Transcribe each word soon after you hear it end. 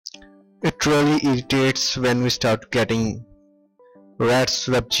It really irritates when we start getting Rats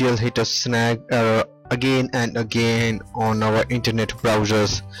WebGL hit a snag error again and again on our internet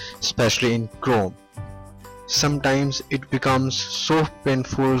browsers, especially in Chrome. Sometimes it becomes so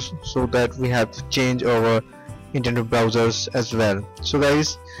painful so that we have to change our internet browsers as well. So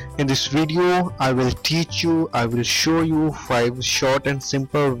guys, in this video I will show you 5 short and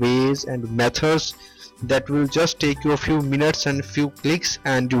simple ways and methods that will just take you a few minutes and a few clicks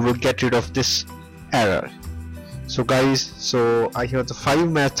and you will get rid of this error. So guys, I have the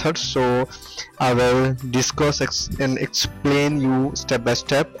 5 methods, so I will discuss and explain you step by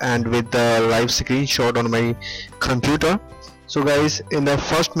step and with the live screenshot on my computer. So guys, in the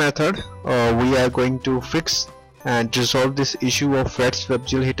first method we are going to fix and resolve this issue of Rats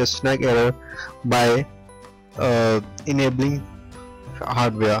WebGL hit a snag error by enabling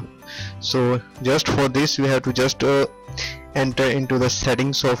hardware. So just for this we have to just enter into the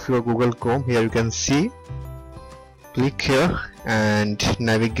settings of your Google Chrome. Here you can see, click here and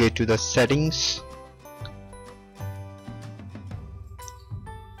navigate to the settings.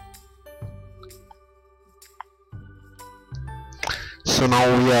 So now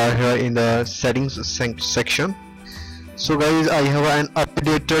we are here in the settings section. So guys, I have an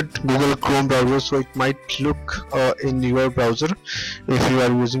updated Google Chrome browser, so it might look in your browser if you are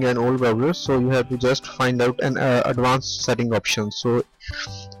using an old browser. So you have to just find out an advanced setting option. So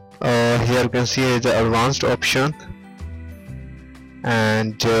here you can see the advanced option,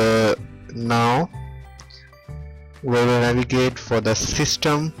 and now we will navigate for the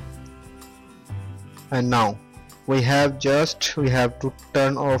system, and now we have to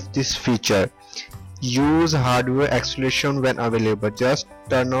turn off this feature, use hardware acceleration when available. Just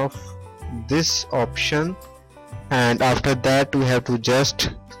turn off this option, and after that we have to just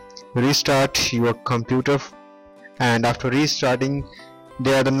restart your computer, and after restarting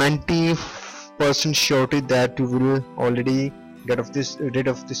there are the 90% surety that you will already rid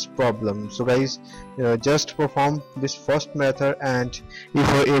of this problem. So guys, just perform this first method, and if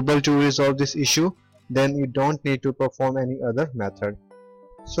you are able to resolve this issue, then you don't need to perform any other method.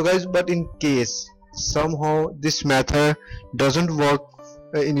 So guys, but in case somehow this method doesn't work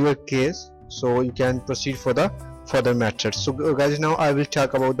in your case, so you can proceed for the further methods. So guys, now I will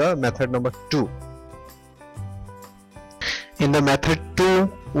talk about the method number 2. In the method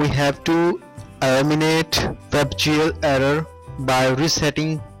 2 we have to eliminate WebGL error by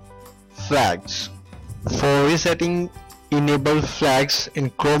resetting flags. For resetting enable flags in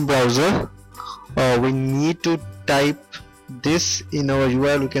Chrome browser, we need to type this in our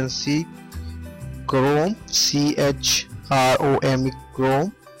URL. You can see Chrome, CHROME,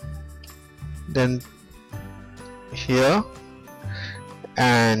 Chrome, then here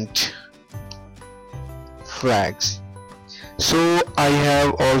and flags. So I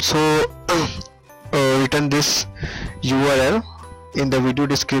have also written this URL in the video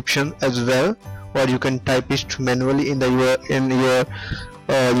description as well, or you can type it manually in your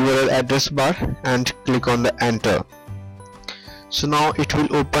URL address bar and click on the enter. So now it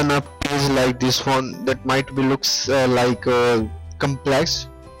will open up page like this one that might be looks like complex,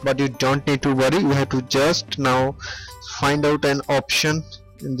 but you don't need to worry. You have to just now find out an option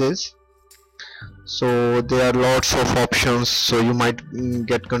in this. So there are lots of options, so you might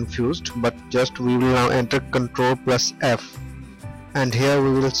get confused, but just we will now enter Ctrl+F, and here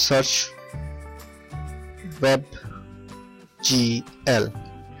we will search WebGL,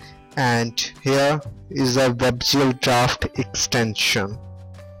 and here is a WebGL draft extension.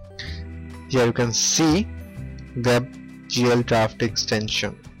 Here you can see WebGL draft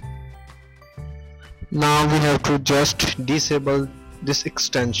extension. Now we have to just disable this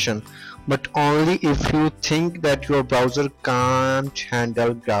extension, but only if you think that your browser can't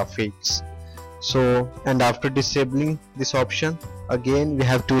handle graphics. So, and after disabling this option, again we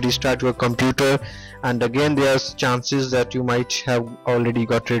have to restart your computer, and again there's chances that you might have already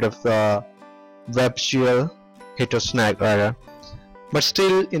got rid of the WebGL hit or snag error. But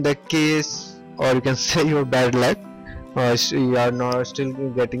still, in the case, or you can say your bad luck, you are not still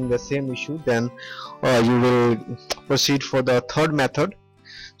getting the same issue, then you will proceed for the third method.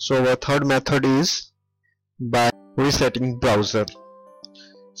 So our third method is by resetting browser.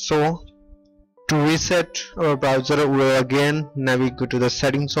 So to reset our browser, we will again navigate to the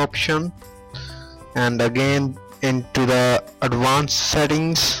settings option, and again into the advanced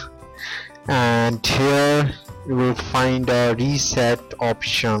settings, and here you will find a reset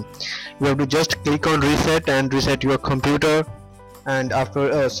option. You have to just click on reset and reset your computer, and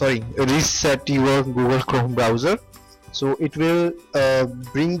after reset your Google Chrome browser. So it will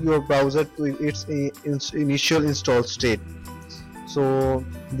bring your browser to its initial install state. so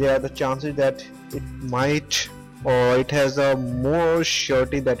there are the chances that it might, or it has a more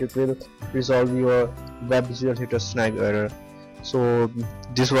surety that it will resolve your WebGL hit or snag error. So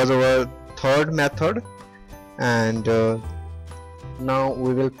this was our third method, and now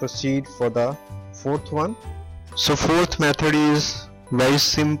we will proceed for the fourth one. So fourth method is very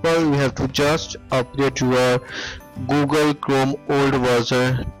simple. You have to just update your Google Chrome old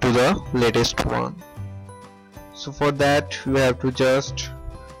version to the latest one. So for that you have to just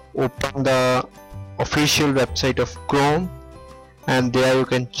open the official website of Chrome, and there you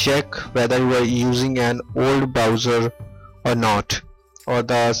can check whether you are using an old browser or not. Or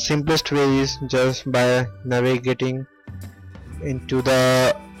the simplest way is just by navigating into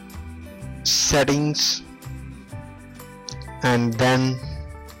the settings and then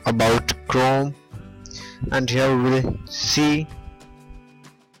about Chrome, and here we will see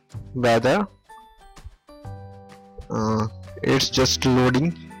whether it's just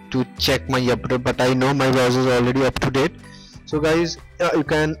loading to check my update, but I know my browser is already up to date. So guys, you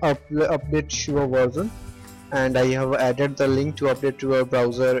can update your version, and I have added the link to update your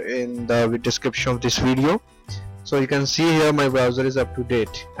browser in the description of this video. So you can see here my browser is up to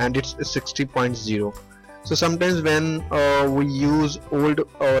date and it's 60.0. So sometimes when we use old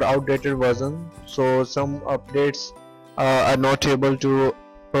or outdated version, so some updates are not able to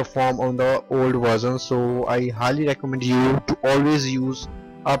perform on the old version, so I highly recommend you to always use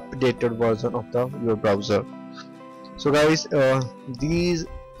updated version of your browser. So guys, these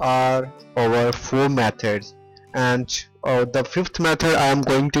are our 4 methods, and the 5th method I am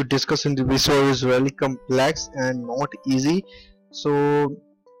going to discuss in the video is really complex and not easy, so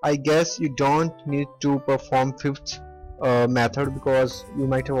I guess you don't need to perform 5th method, because you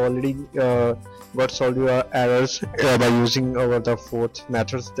might have already got solved your errors by using the 4th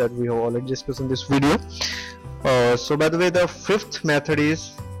methods that we have already discussed in this video. So by the way, the 5th method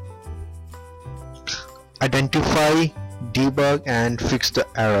is identify, debug and fix the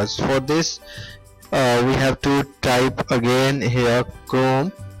errors. For this we have to type again here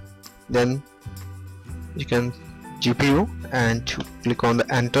Chrome, then you can GPU and click on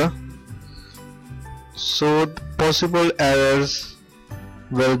the enter. So the possible errors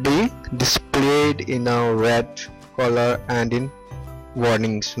will be displayed in a red color and in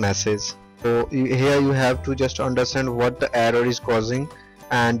warnings message. So here you have to just understand what the error is causing,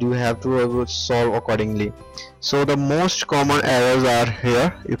 and you have to solve accordingly. So the most common errors are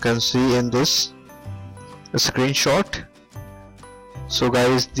here, you can see in this screenshot. So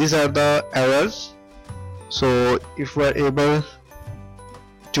guys, these are the errors. So if we are able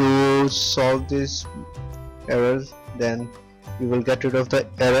to solve these errors, then you will get rid of the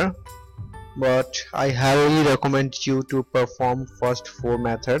error, but I highly recommend you to perform first 4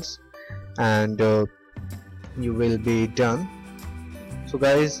 methods and you will be done. So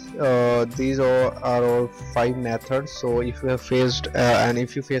guys, these are all 5 methods. So if you have faced and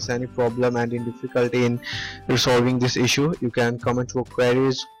if you face any problem and in difficulty in resolving this issue, you can comment your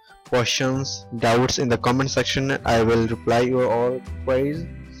queries, questions, doubts in the comment section. I will reply your all queries.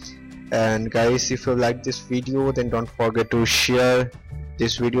 And guys, if you like this video, then don't forget to share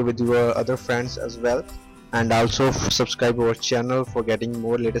this video with your other friends as well, and also subscribe our channel for getting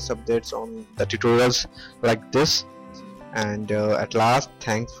more latest updates on the tutorials like this. And at last,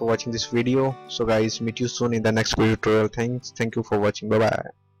 thanks for watching this video. So guys, meet you soon in the next video tutorial. Thank you for watching. Bye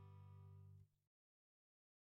bye.